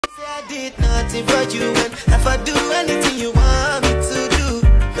I did nothing for you, and if I do anything you want me to do,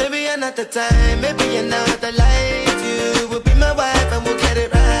 maybe another time, maybe another life, you will be my wife and we'll get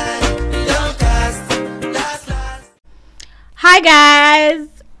it right. Don't last. Hi guys.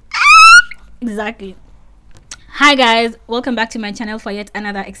 Exactly. Hi guys, welcome back to my channel for yet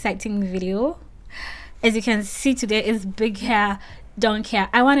another exciting video. As you can see, today is big hair, don't care.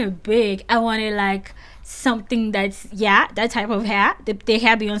 I want it big. I want it like something that's, yeah, that type of hair, the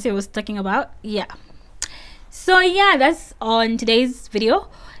hair Beyonce was talking about. Yeah, so yeah, that's on today's video.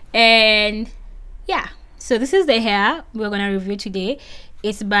 And yeah, so this is the hair we're gonna review today.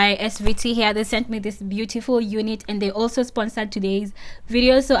 It's by SVT Hair. They sent me this beautiful unit and they also sponsored today's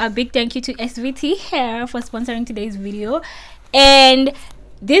video, so a big thank you to SVT Hair for sponsoring today's video. And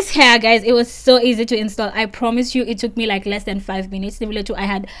this hair, guys, it was so easy to install. I promise you, it took me like less than 5 minutes. Similar to I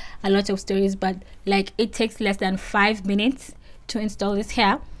had a lot of stories, but like it takes less than 5 minutes to install this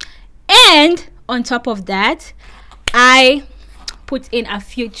hair. And on top of that, I put in a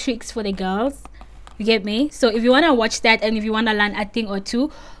few tricks for the girls. You get me? So if you want to watch that and if you want to learn a thing or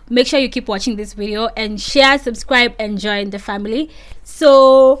two, make sure you keep watching this video and share, subscribe, and join the family.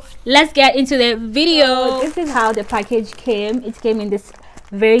 So let's get into the video. So this is how the package came. It came in this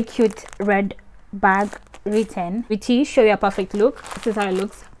very cute red bag written SVT show your perfect look. This is how it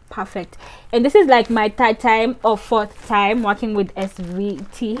looks, perfect. And this is like my third time or fourth time working with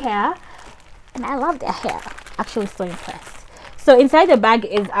SVT Hair, and I love their hair. Actually so impressed. So inside the bag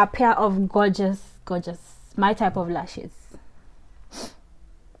is a pair of gorgeous my type of lashes.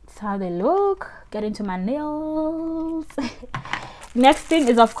 That's how they look. Get into my nails. Next thing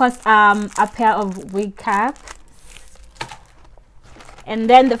is of course a pair of wig caps. And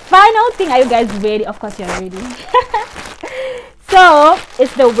then the final thing, are you guys ready? Of course you're ready. So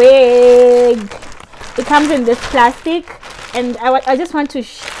it's the wig. It comes in this plastic, and I just want to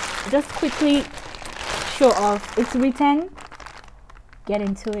just quickly show off. It's written, get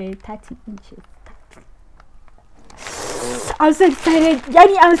into it, 30 inches. I'm so excited,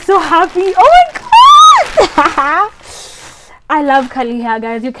 Yanni. I'm so happy. Oh my god. I love curly hair,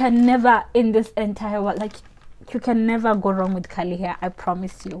 guys. You can never in this entire world, like, you can never go wrong with curly hair. I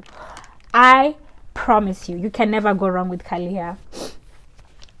promise you. I promise you, you can never go wrong with curly hair.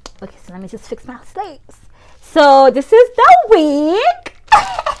 Okay, so let me just fix my face. So this is the wig.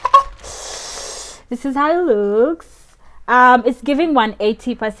 This is how it looks. It's giving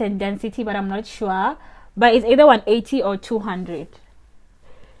 180% density, but I'm not sure, but it's either 180 or 200.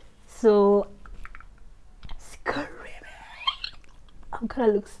 So I'm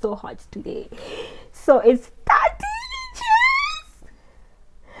gonna look so hot today. So it's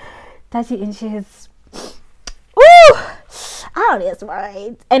 30 inches. Ooh, oh, that's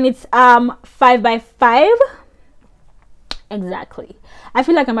right. And it's 5x5. Exactly. I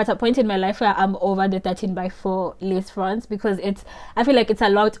feel like I'm at a point in my life where I'm over the 13x4 lace fronts, because I feel like it's a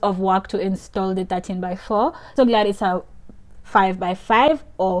lot of work to install the 13x4. So glad it's a 5x5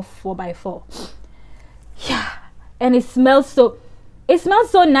 or 4x4. Yeah, and it smells so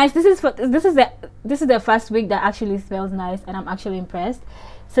nice. This is the first wig that actually smells nice, and I'm actually impressed.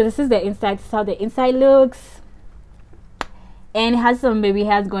 So this is the inside. This is how the inside looks, and it has some baby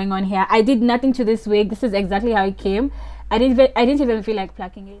hairs going on here. I did nothing to this wig. This is exactly how it came. I didn't even feel like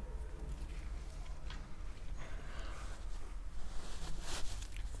plucking it.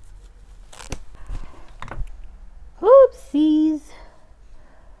 Oopsies.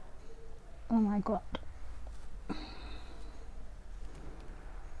 Oh my god.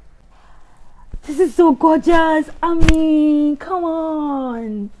 This is so gorgeous. I mean, come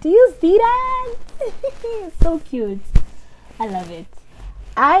on. Do you see that? So cute. I love it.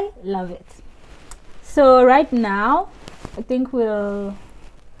 I love it. So right now, I think we'll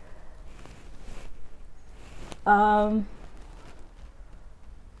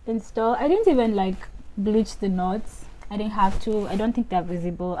install. I didn't even like bleach the knots. I didn't have to. I don't think they're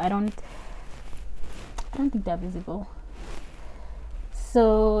visible. I don't think they're visible.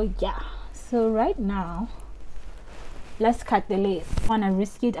 So yeah. So right now, let's cut the lace. I want to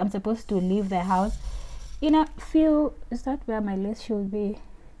risk it. I'm supposed to leave the house in a few. Is that where my lace should be?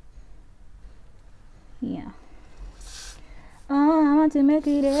 Yeah. Oh, I want to make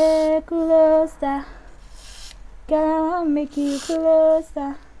it closer. Gonna make you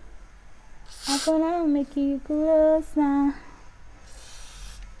closer. I'm gonna make you closer.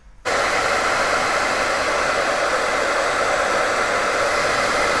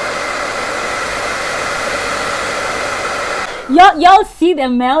 Y'all see the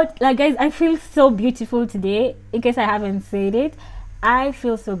melt? Like, guys, I feel so beautiful today. In case I haven't said it, I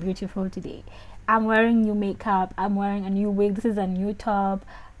feel so beautiful today. I'm wearing new makeup. I'm wearing a new wig. This is a new top.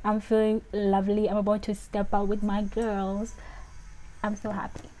 I'm feeling lovely. I'm about to step out with my girls. I'm so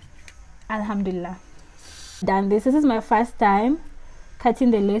happy. Alhamdulillah. Done this. This is my first time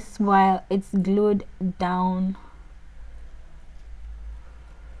cutting the lace while it's glued down.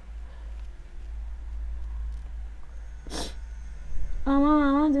 I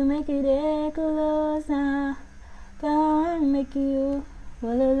want to make it closer. Can't make you.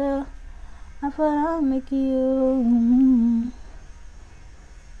 I thought I'll make you.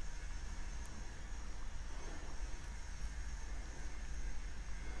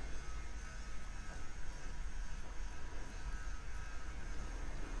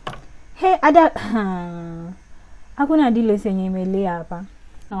 Hey, Ada. I couldn't do lace anymore. Know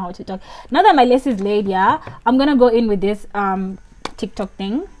how to talk. Now that my lace is laid, yeah, I'm gonna go in with this TikTok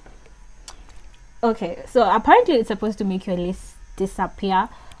thing. Okay, so apparently it's supposed to make your lace disappear.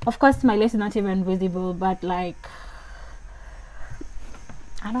 Of course, my lace is not even visible, but like,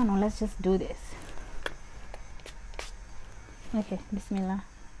 I don't know. Let's just do this. Okay, Bismillah.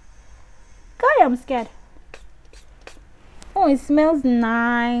 God, I'm scared. Oh, it smells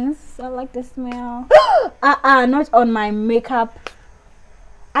nice. I like the smell. Not on my makeup.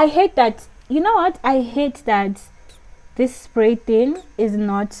 I hate that. You know what? I hate that this spray thing is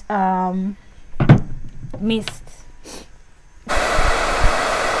not mist.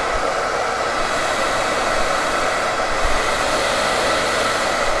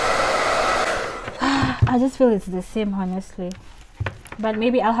 I just feel it's the same, honestly. But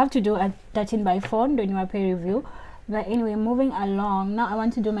maybe I'll have to do a 13 by 4 during my peer review. But anyway, moving along. Now I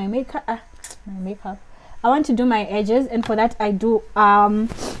want to do my makeup. I want to do my edges, and for that I do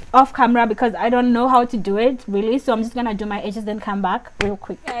off camera because I don't know how to do it really. So I'm just gonna do my edges, then come back real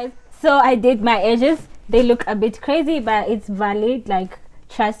quick, guys. So I did my edges. They look a bit crazy, but it's valid. Like,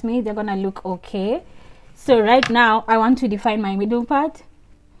 trust me, they're gonna look okay. So right now I want to define my middle part,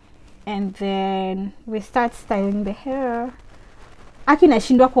 and then we start styling the hair. I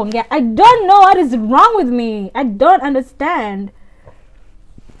don't know what is wrong with me. I don't understand.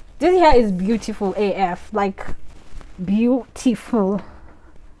 This hair is beautiful AF, like beautiful.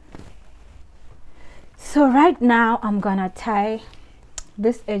 So right now I'm gonna tie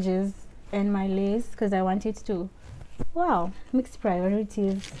this edges and my lace because I want it to, wow, mixed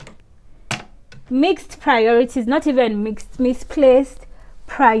priorities, not even mixed, misplaced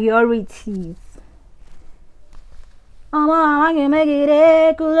priorities. I can make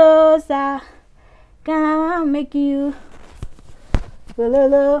it closer. Can I make you?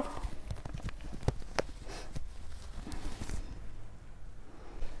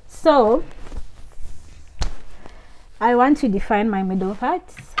 So I want to define my middle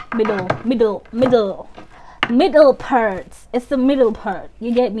parts. Middle parts. It's the middle part.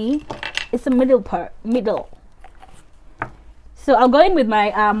 You get me? It's the middle part. Middle. So I'll go in with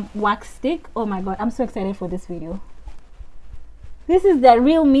my wax stick. Oh my god, I'm so excited for this video. This is the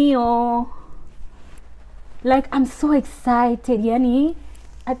real me, oh. Like, I'm so excited, Yani.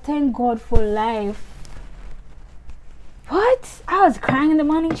 I thank God for life. What? I was crying in the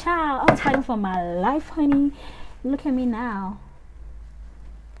morning, child. I was fighting for my life, honey. Look at me now.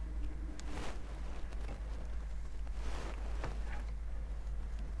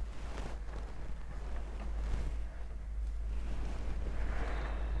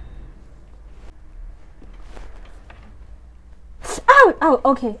 Oh,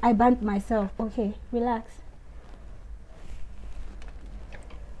 okay, I burnt myself. Okay, relax.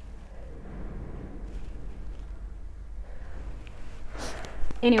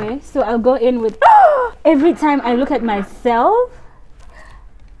 Anyway, so I'll go in with every time I look at myself.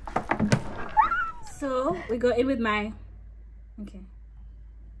 So we go in with my, okay,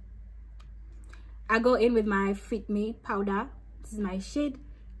 I go in with my Fit Me powder. This is my shade,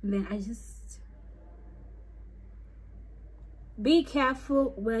 and then I just, be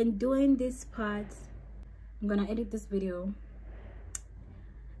careful when doing this part. I'm gonna edit this video,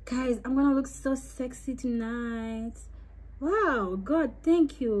 guys. I'm gonna look so sexy tonight. Wow, God,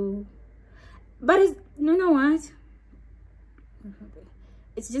 thank you. But it's, you know what,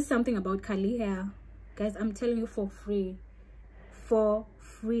 it's just something about curly hair, guys. I'm telling you, for free.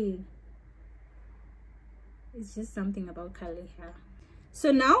 It's just something about curly hair.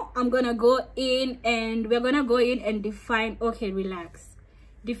 So now I'm gonna go in and we're gonna go in and define, okay, relax,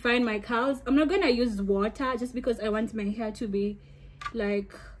 define my curls. I'm not gonna use water just because I want my hair to be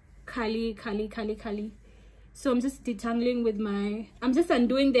like curly. So I'm just detangling with my, I'm just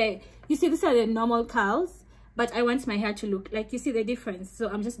undoing the, you see, these are the normal curls, but I want my hair to look like, you see the difference. So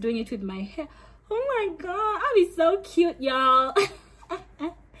I'm just doing it with my hair. Oh my god, I'll be so cute, y'all.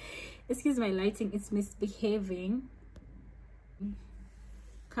 Excuse my lighting, it's misbehaving.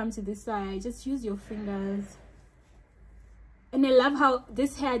 come to this side, just use your fingers. And I love how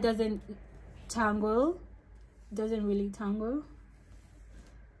this hair doesn't tangle, doesn't really tangle.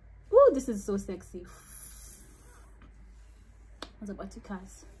 Oh, this is so sexy. I was about to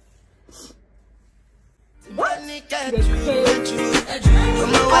cuss. What?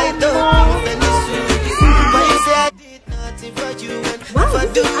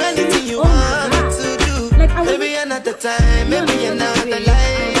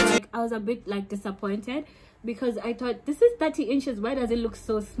 I was a bit like disappointed because I thought this is 30 inches. Why does it look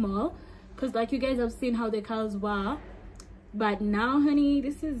so small? Because like you guys have seen how the curls were, but now honey,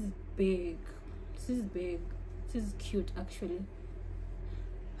 this is big. This is big. This is cute actually.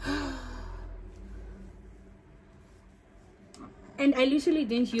 And I literally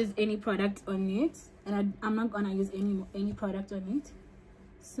didn't use any product on it, and I'm not gonna use any product on it.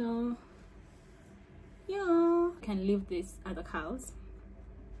 So yeah, can leave this at the curls.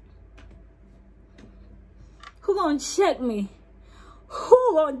 Who gonna check me?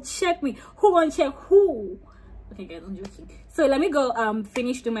 Who gonna check me? Who gonna check who? Okay guys, I'm joking. So let me go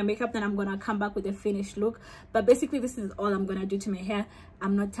finish doing my makeup, then I'm gonna come back with a finished look. But basically this is all I'm gonna do to my hair.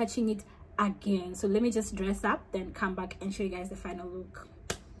 I'm not touching it again. So let me just dress up, then come back and show you guys the final look.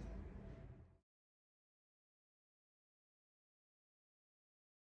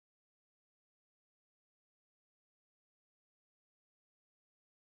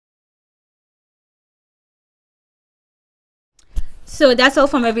 So that's all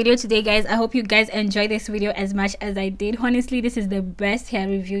for my video today, guys. I hope you guys enjoyed this video as much as I did. Honestly, this is the best hair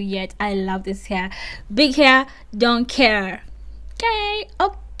review yet. I love this hair. Big hair, don't care.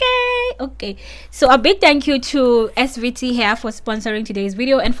 Okay. So a big thank you to SVT Hair for sponsoring today's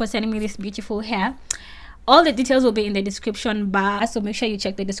video and for sending me this beautiful hair. All the details will be in the description bar, so make sure you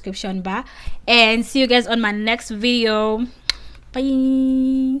check the description bar, and see you guys on my next video.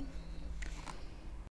 Bye.